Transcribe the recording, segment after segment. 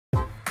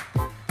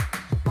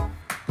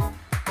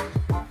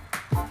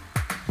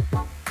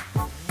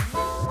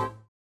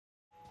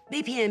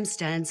BPM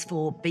stands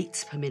for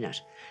beats per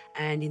minute,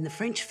 and in the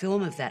French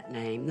film of that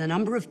name, the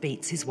number of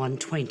beats is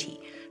 120,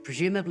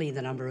 presumably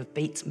the number of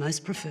beats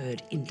most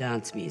preferred in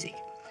dance music.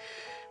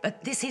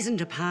 But this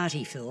isn't a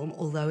party film,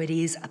 although it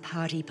is a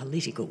party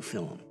political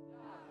film.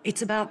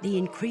 It's about the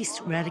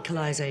increased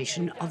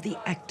radicalisation of the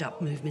ACT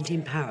UP movement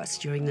in Paris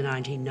during the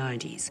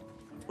 1990s,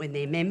 when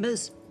their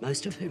members,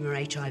 most of whom are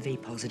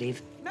HIV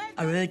positive,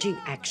 are urging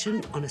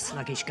action on a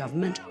sluggish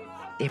government.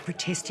 They're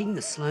protesting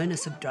the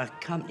slowness of drug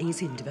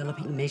companies in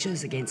developing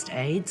measures against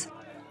AIDS,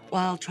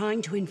 while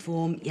trying to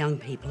inform young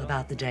people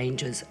about the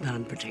dangers of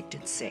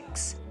unprotected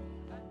sex.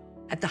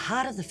 At the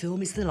heart of the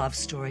film is the love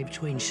story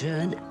between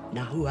Jeanne,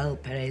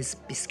 Nahuel Perez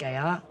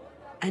Biscayar,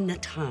 and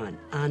Nathan,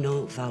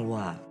 Arnaud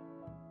Valois.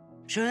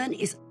 Jeanne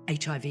is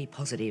HIV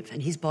positive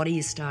and his body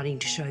is starting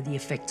to show the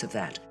effects of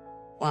that,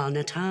 while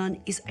Nathan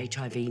is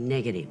HIV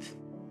negative.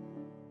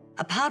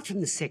 Apart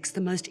from the sex,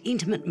 the most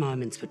intimate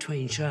moments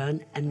between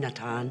Jeanne and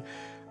Nathan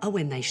are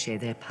when they share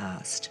their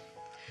past.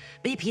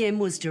 BPM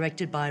was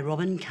directed by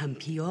Robin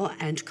Campillo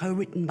and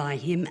co-written by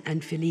him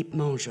and Philippe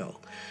Mongeau,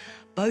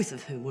 both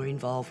of whom were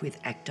involved with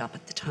ACT UP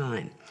at the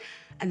time,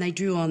 and they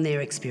drew on their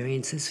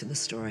experiences for the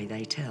story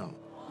they tell.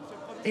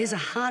 There's a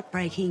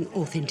heartbreaking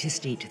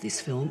authenticity to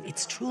this film.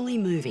 It's truly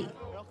moving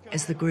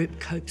as the group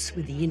copes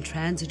with the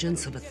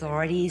intransigence of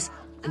authorities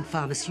and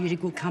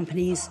pharmaceutical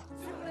companies,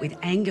 with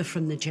anger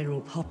from the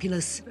general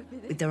populace,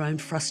 with their own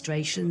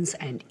frustrations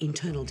and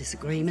internal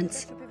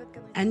disagreements,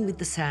 and with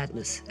the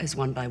sadness as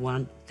one by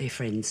one their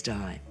friends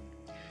die.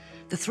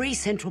 The three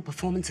central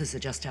performances are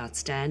just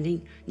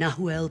outstanding.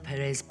 Nahuel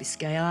Perez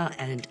Biscayar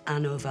and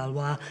Arnaud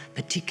Valois,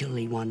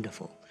 particularly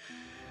wonderful.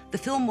 The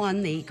film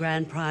won the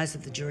grand prize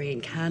of the jury in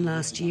Cannes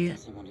last year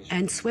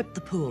and swept the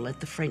pool at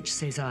the French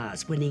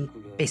Césars, winning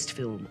Best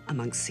Film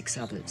amongst 6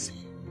 others.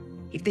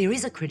 If there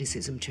is a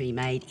criticism to be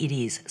made, it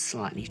is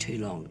slightly too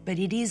long, but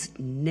it is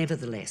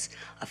nevertheless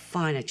a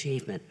fine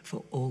achievement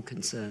for all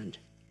concerned.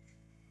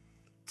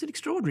 It's an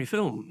extraordinary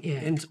film, yeah.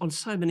 And on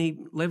so many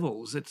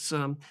levels. It's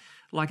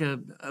like a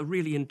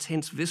really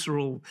intense,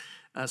 visceral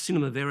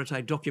cinema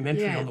verite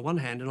documentary on the one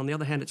hand, and on the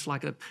other hand, it's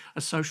like a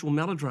social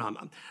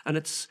melodrama. And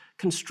it's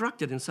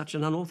constructed in such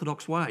an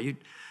unorthodox way.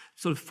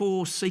 Sort of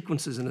 4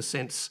 sequences, in a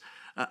sense,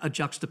 are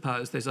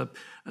juxtaposed. There's a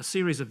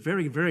series of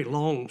very, very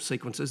long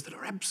sequences that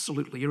are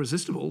absolutely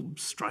irresistible,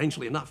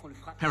 strangely enough,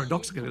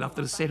 paradoxically enough,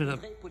 that are set in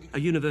a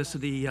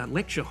university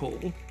lecture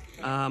hall,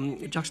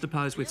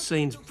 juxtaposed with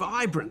scenes,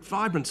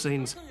 vibrant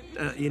scenes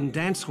in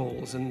dance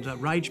halls and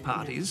rage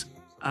parties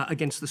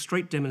against the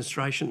street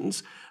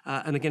demonstrations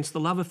and against the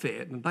love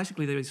affair. And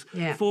basically there's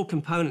 4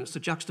 components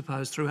that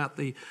juxtapose throughout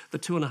the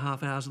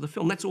 2.5 hours of the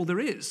film. That's all there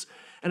is.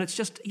 And it's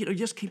just, you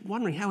just keep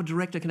wondering how a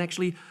director can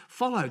actually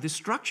follow this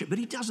structure, but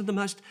he does it in the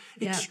most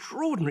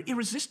extraordinary,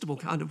 irresistible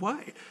kind of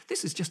way.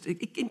 This is just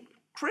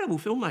incredible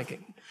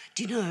filmmaking.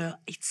 Do you know,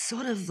 it's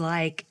sort of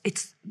like,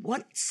 it's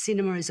what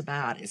cinema is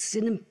about.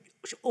 Cinema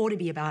ought to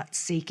be about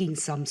seeking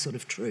some sort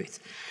of truth.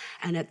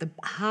 And at the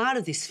heart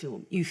of this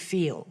film, you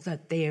feel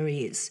that there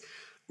is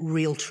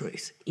real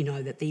truth,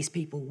 that these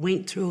people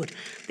went through it,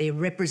 they're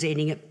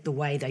representing it the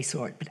way they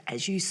saw it. But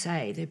as you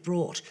say, they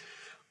brought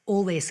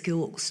all their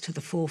skills to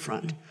the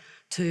forefront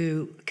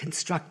to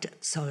construct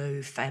it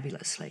so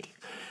fabulously.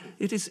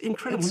 It is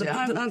incredible.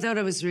 I thought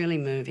it was really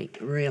moving,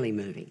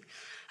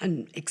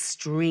 and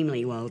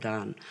extremely well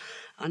done.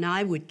 And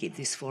I would give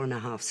this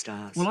 4.5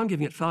 stars. Well, I'm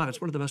giving it 5.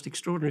 It's one of the most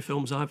extraordinary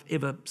films I've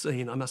ever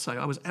seen, I must say.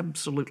 I was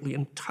absolutely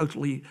and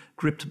totally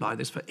gripped by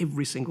this for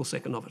every single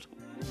second of it.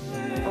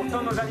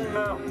 Pourtant nos amis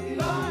meurent.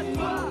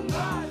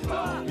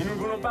 Et nous ne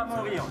voulons pas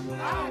mourir.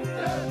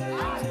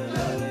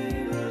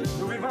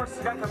 Nous vivons le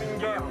sida comme une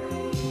guerre.